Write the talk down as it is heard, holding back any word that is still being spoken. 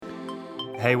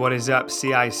Hey, what is up,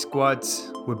 CI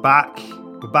Squads? We're back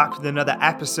with another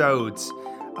episode.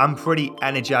 I'm pretty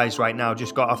energized right now.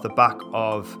 Just got off the back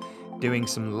of doing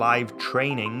some live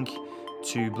training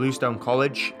to Bluestone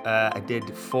College. I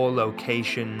did 4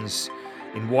 locations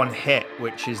in one hit,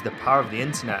 which is the power of the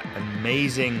internet.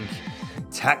 Amazing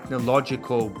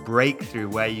technological breakthrough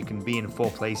where you can be in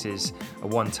 4 places at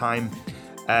one time.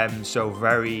 So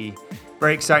very,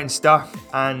 very exciting stuff.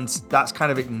 And that's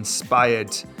kind of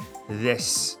inspired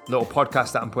this little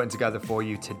podcast that I'm putting together for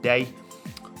you today.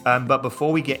 But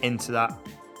before we get into that,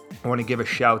 I want to give a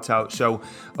shout out. So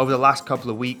over the last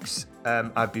couple of weeks,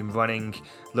 I've been running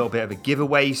a little bit of a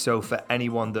giveaway. So for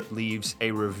anyone that leaves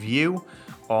a review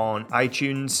on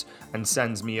iTunes and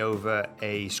sends me over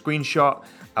a screenshot,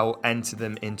 I will enter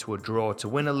them into a draw to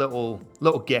win a little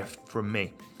gift from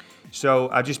me. So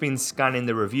I've just been scanning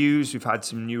the reviews. We've had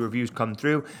some new reviews come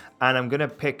through, and I'm going to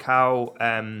pick out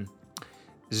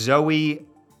Zoe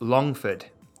Longford.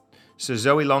 So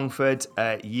Zoe Longford,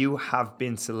 you have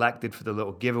been selected for the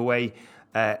little giveaway.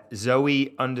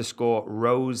 Zoe_Rose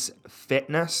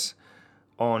Fitness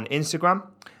on Instagram.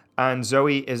 And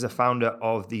Zoe is the founder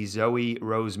of the Zoe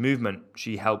Rose movement.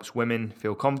 She helps women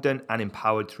feel confident and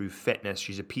empowered through fitness.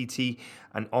 She's a PT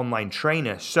and online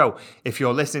trainer. So if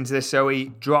you're listening to this,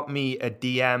 Zoe, drop me a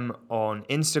DM on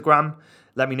Instagram.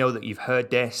 Let me know that you've heard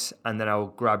this, and then I'll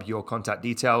grab your contact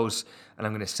details and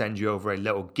I'm going to send you over a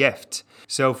little gift.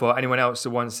 So for anyone else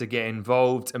that wants to get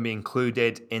involved and be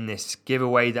included in this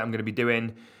giveaway that I'm going to be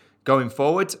doing going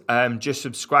forward, just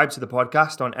subscribe to the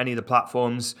podcast on any of the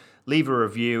platforms, leave a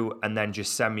review, and then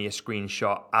just send me a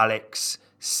screenshot, Alex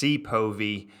C.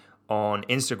 Povey on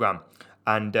Instagram.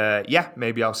 And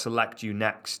maybe I'll select you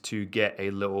next to get a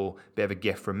little bit of a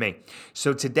gift from me.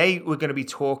 So today we're going to be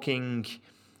talking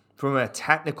from a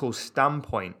technical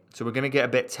standpoint. So we're going to get a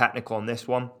bit technical on this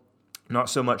one. Not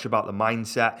so much about the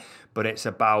mindset, but it's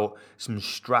about some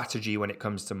strategy when it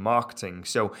comes to marketing.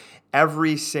 So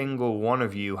every single one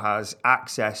of you has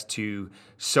access to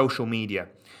social media.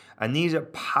 And these are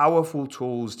powerful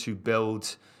tools to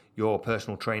build your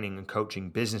personal training and coaching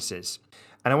businesses.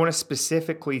 And I want to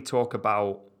specifically talk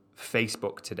about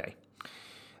Facebook today.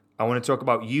 I want to talk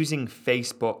about using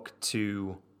Facebook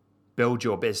to build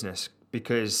your business,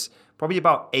 because probably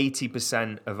about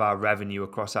 80% of our revenue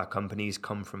across our companies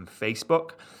come from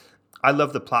Facebook. I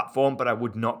love the platform, but I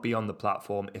would not be on the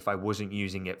platform if I wasn't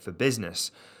using it for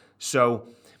business. So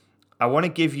I want to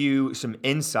give you some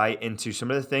insight into some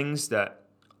of the things that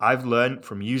I've learned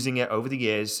from using it over the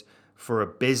years for a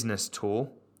business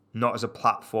tool, not as a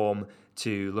platform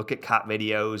to look at cat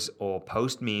videos or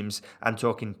post memes. I'm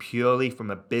talking purely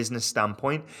from a business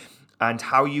standpoint, and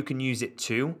how you can use it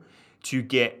to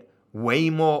get way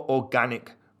more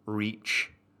organic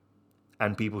reach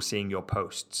and people seeing your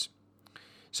posts.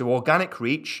 So organic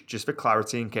reach, just for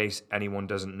clarity in case anyone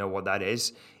doesn't know what that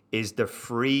is the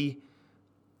free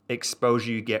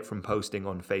exposure you get from posting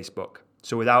on Facebook.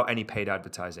 So without any paid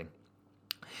advertising.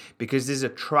 Because there's a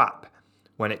trap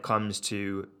when it comes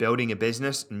to building a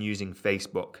business and using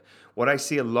Facebook. What I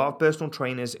see a lot of personal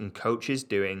trainers and coaches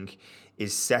doing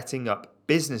is setting up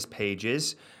business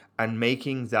pages and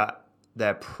making that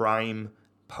their prime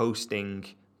posting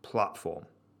platform.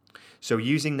 So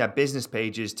using their business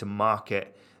pages to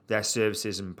market their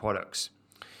services and products.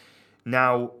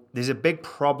 Now, there's a big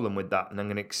problem with that, and I'm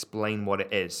going to explain what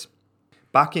it is.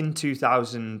 Back in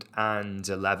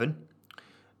 2011,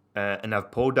 and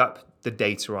I've pulled up the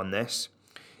data on this,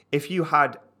 if you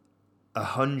had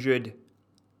 100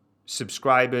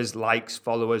 subscribers, likes,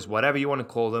 followers, whatever you want to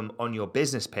call them, on your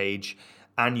business page,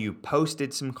 and you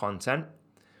posted some content,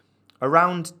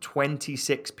 around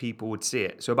 26 people would see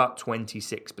it, so about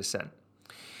 26%.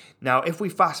 Now, if we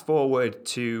fast forward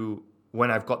to when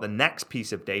I've got the next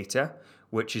piece of data,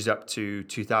 which is up to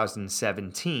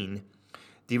 2017,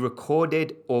 the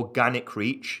recorded organic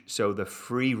reach, so the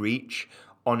free reach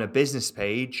on a business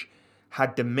page,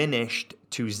 had diminished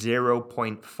to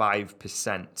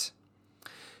 0.5%.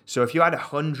 So if you had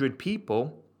 100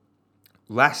 people,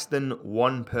 less than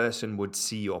one person would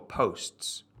see your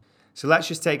posts. So let's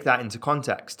just take that into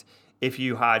context. If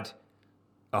you had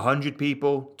 100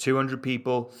 people, 200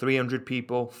 people, 300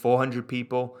 people, 400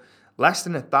 people, less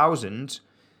than 1,000,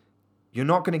 you're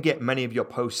not going to get many of your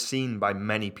posts seen by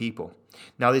many people.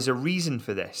 Now, there's a reason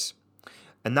for this,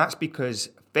 and that's because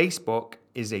Facebook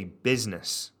is a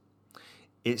business.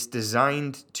 It's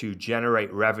designed to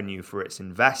generate revenue for its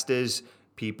investors,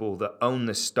 people that own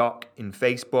the stock in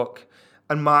Facebook,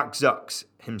 and Mark Zuckerberg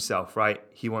himself, right?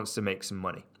 He wants to make some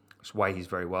money. That's why he's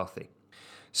very wealthy.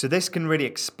 So this can really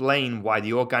explain why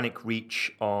the organic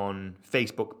reach on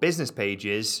Facebook business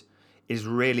pages is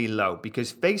really low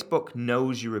because Facebook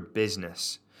knows you're a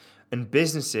business, and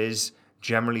businesses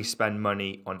generally spend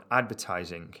money on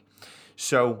advertising.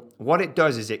 So what it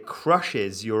does is it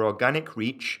crushes your organic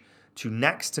reach to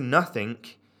next to nothing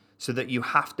so that you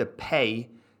have to pay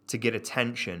to get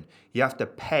attention. You have to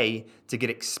pay to get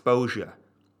exposure,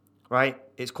 right?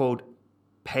 It's called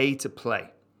pay to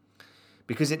play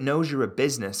because it knows you're a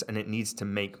business and it needs to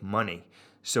make money.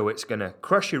 So it's going to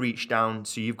crush your reach down.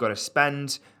 So you've got to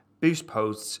spend, boost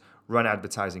posts, run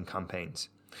advertising campaigns.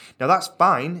 Now that's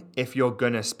fine if you're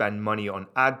going to spend money on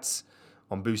ads,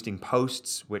 on boosting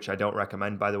posts, which I don't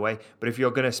recommend, by the way. But if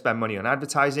you're going to spend money on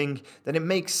advertising, then it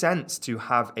makes sense to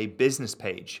have a business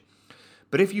page.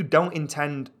 But if you don't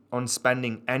intend on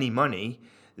spending any money,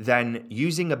 then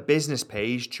using a business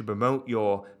page to promote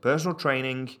your personal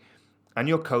training and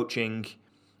your coaching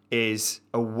is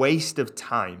a waste of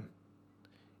time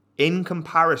in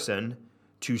comparison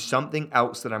to something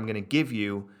else that I'm going to give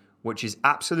you, which is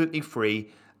absolutely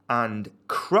free and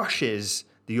crushes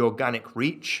the organic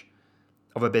reach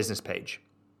of a business page.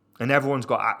 And everyone's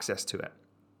got access to it.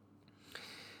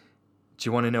 Do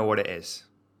you want to know what it is?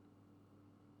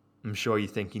 I'm sure you're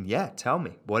thinking, yeah, tell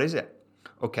me, what is it?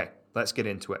 Okay, let's get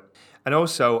into it. And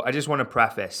also, I just want to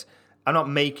preface, I'm not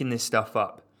making this stuff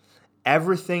up.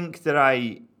 Everything that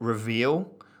I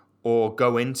reveal or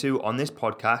go into on this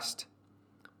podcast,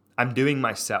 I'm doing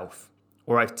myself,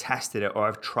 or I've tested it, or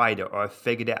I've tried it, or I've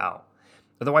figured it out.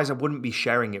 Otherwise, I wouldn't be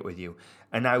sharing it with you.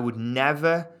 And I would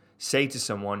never say to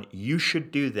someone, you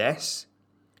should do this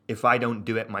if I don't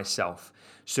do it myself.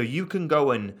 So you can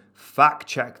go and fact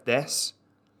check this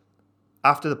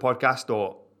after the podcast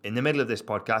or in the middle of this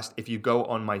podcast if you go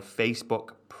on my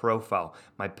Facebook profile,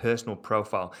 my personal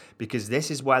profile, because this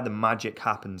is where the magic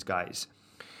happens, guys.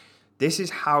 This is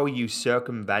how you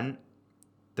circumvent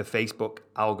the Facebook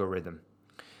algorithm.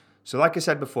 So like I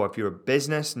said before, if you're a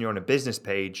business and you're on a business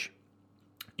page,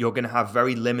 you're going to have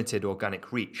very limited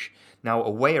organic reach. Now,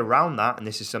 a way around that, and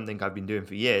this is something I've been doing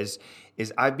for years,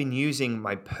 is I've been using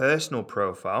my personal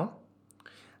profile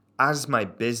as my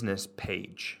business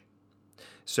page.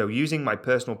 So using my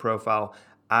personal profile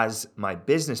as my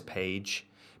business page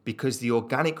because the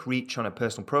organic reach on a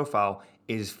personal profile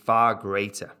is far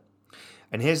greater.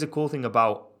 And here's the cool thing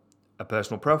about a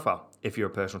personal profile. If you're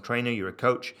a personal trainer, you're a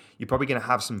coach, you're probably going to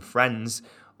have some friends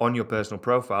on your personal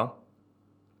profile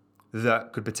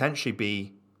that could potentially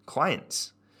be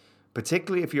clients,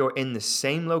 particularly if you're in the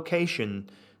same location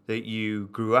that you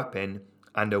grew up in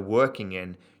and are working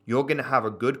in. You're going to have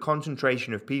a good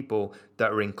concentration of people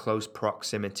that are in close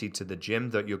proximity to the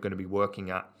gym that you're going to be working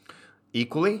at.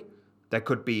 Equally, there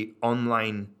could be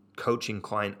online coaching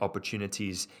client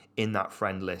opportunities in that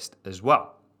friend list as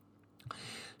well.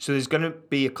 So there's going to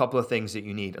be a couple of things that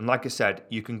you need. And like I said,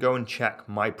 you can go and check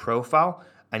my profile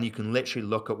and you can literally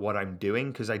look at what I'm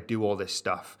doing because I do all this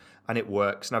stuff and it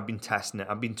works. And I've been testing it.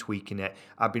 I've been tweaking it.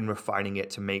 I've been refining it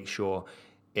to make sure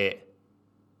it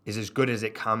is as good as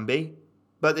it can be.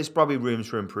 But there's probably rooms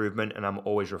for improvement and I'm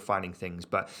always refining things.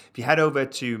 But if you head over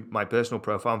to my personal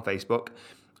profile on Facebook,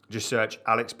 just search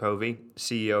Alex Povey,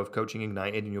 CEO of Coaching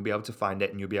Ignited, and you'll be able to find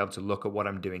it and you'll be able to look at what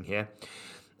I'm doing here.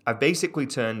 I've basically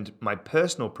turned my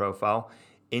personal profile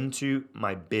into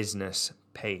my business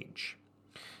page.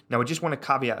 Now, I just want to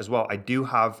caveat as well, I do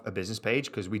have a business page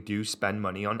because we do spend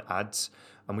money on ads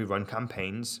and we run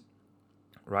campaigns,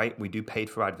 right? We do paid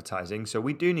for advertising, so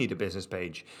we do need a business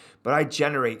page. But I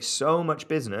generate so much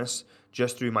business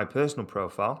just through my personal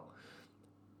profile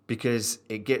because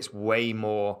it gets way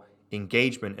more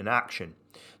engagement and action.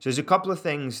 So there's a couple of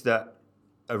things that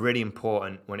are really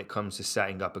important when it comes to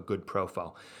setting up a good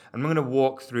profile. And I'm going to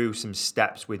walk through some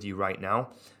steps with you right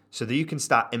now so that you can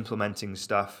start implementing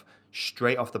stuff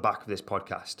straight off the back of this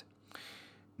podcast.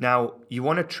 Now, you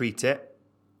want to treat it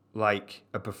like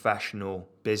a professional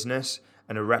business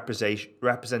and a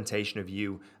representation of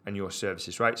you and your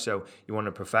services, right? So you want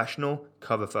a professional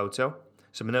cover photo,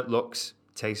 something that looks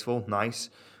tasteful, nice,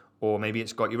 or maybe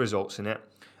it's got your results in it,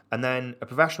 and then a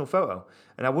professional photo.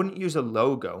 And I wouldn't use a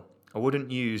logo. I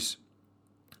wouldn't use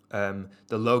the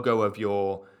logo of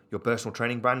your personal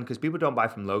training brand because people don't buy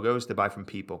from logos, they buy from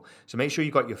people. So make sure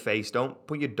you got your face. Don't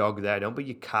put your dog there. Don't put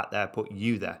your cat there. Put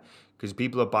you there because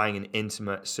people are buying an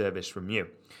intimate service from you.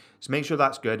 So make sure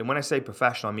that's good. And when I say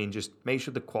professional, I mean just make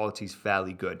sure the quality is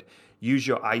fairly good. Use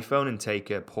your iPhone and take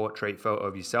a portrait photo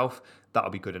of yourself.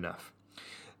 That'll be good enough.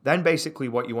 Then basically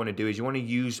what you want to do is you want to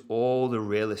use all the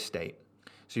real estate.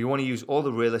 So you want to use all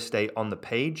the real estate on the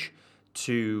page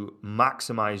to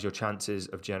maximize your chances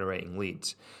of generating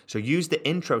leads. So use the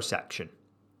intro section.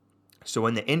 So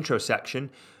in the intro section,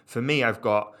 for me, I've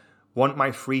got Want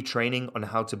my free training on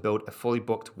how to build a fully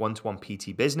booked one-to-one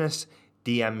PT business?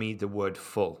 DM me the word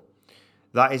full.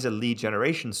 That is a lead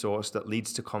generation source that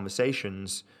leads to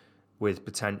conversations with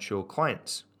potential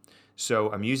clients.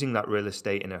 So I'm using that real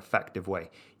estate in an effective way.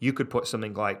 You could put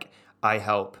something like, I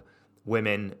help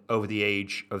women over the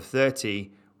age of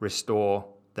 30 restore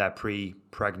their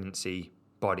pre-pregnancy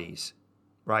bodies,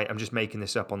 right? I'm just making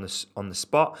this up on the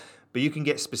spot, but you can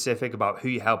get specific about who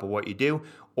you help or what you do,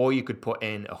 or you could put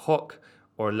in a hook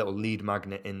or a little lead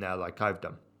magnet in there like I've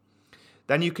done.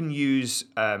 Then you can use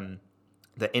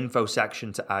the info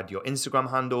section to add your Instagram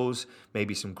handles,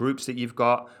 maybe some groups that you've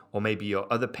got, or maybe your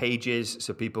other pages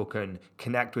so people can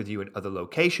connect with you in other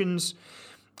locations.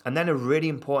 And then a really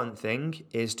important thing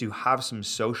is to have some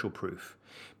social proof,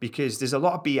 because there's a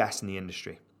lot of BS in the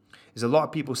industry. There's a lot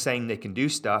of people saying they can do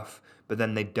stuff, but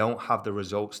then they don't have the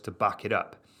results to back it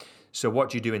up. So what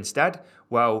do you do instead?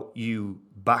 Well, you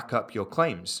back up your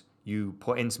claims. You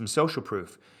put in some social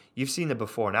proof. You've seen the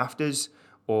before and afters,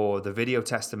 or the video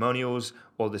testimonials,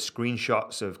 or the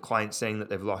screenshots of clients saying that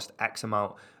they've lost X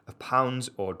amount of pounds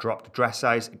or dropped dress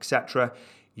size, etc.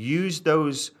 Use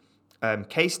those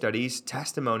case studies,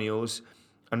 testimonials,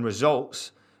 and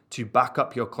results to back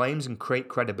up your claims and create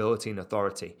credibility and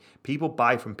authority. People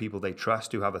buy from people they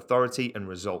trust who have authority and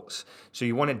results. So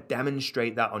you want to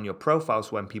demonstrate that on your profile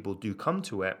so when people do come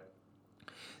to it,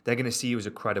 they're going to see you as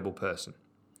a credible person.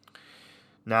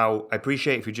 Now, I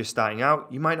appreciate if you're just starting out,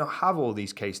 you might not have all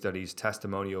these case studies,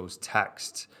 testimonials,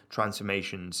 texts,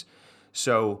 transformations.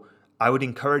 So I would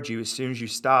encourage you, as soon as you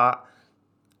start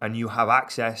and you have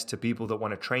access to people that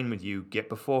want to train with you, get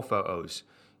before photos,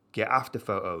 get after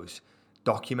photos,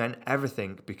 document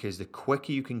everything, because the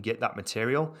quicker you can get that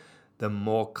material, the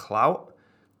more clout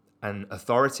and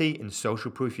authority and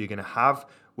social proof you're going to have,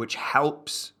 which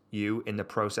helps you in the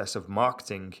process of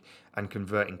marketing and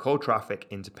converting cold traffic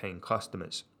into paying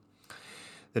customers.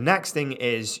 The next thing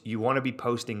is you want to be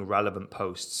posting relevant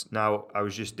posts. Now, I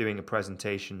was just doing a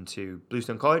presentation to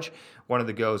Bluestone College. One of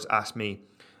the girls asked me,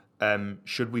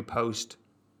 should we post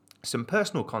some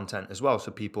personal content as well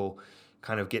so people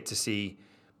kind of get to see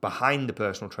behind the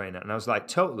personal trainer? And I was like,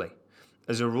 totally.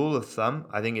 As a rule of thumb,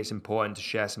 I think it's important to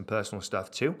share some personal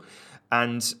stuff too.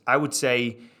 And I would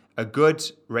say a good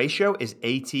ratio is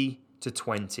 80 to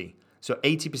 20. So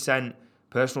 80%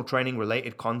 personal training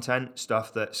related content,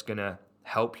 stuff that's going to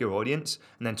help your audience,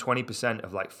 and then 20%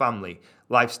 of like family,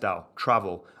 lifestyle,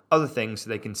 travel, other things so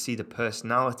they can see the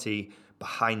personality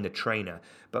behind the trainer.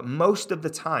 But most of the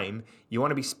time, you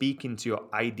want to be speaking to your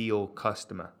ideal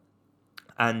customer.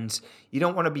 And you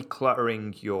don't want to be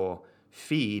cluttering your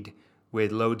feed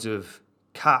with loads of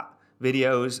cat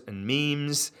videos and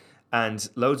memes and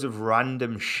loads of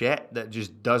random shit that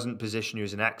just doesn't position you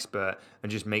as an expert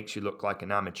and just makes you look like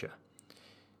an amateur.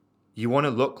 You want to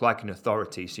look like an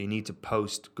authority, so you need to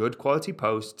post good quality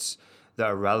posts that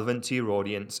are relevant to your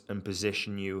audience and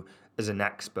position you as an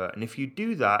expert. And if you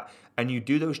do that and you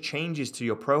do those changes to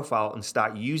your profile and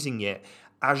start using it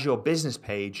as your business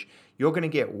page, you're going to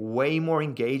get way more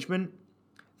engagement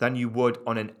than you would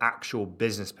on an actual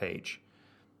business page.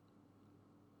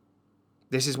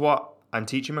 This is what I'm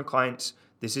teaching my clients.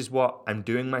 This is what I'm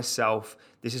doing myself.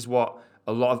 This is what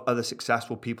a lot of other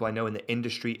successful people I know in the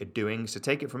industry are doing. So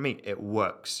take it from me, it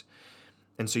works.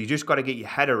 And so you just got to get your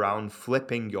head around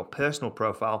flipping your personal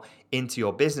profile into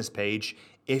your business page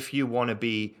if you want to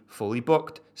be fully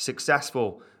booked,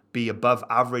 successful, be above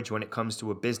average when it comes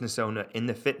to a business owner in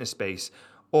the fitness space.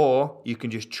 Or you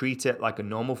can just treat it like a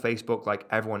normal Facebook like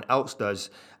everyone else does,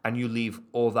 and you leave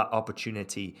all that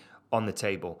opportunity on the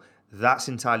table. That's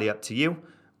entirely up to you,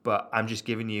 but I'm just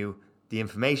giving you the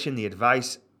information, the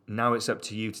advice. Now it's up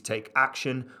to you to take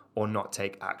action or not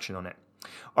take action on it.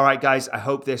 All right, guys, I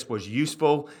hope this was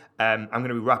useful. I'm going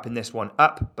to be wrapping this one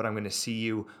up, but I'm going to see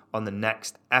you on the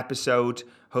next episode.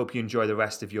 Hope you enjoy the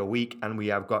rest of your week, and we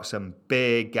have got some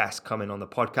big guests coming on the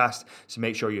podcast, so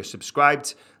make sure you're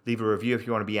subscribed. Leave a review if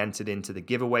you want to be entered into the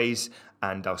giveaways,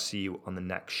 and I'll see you on the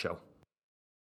next show.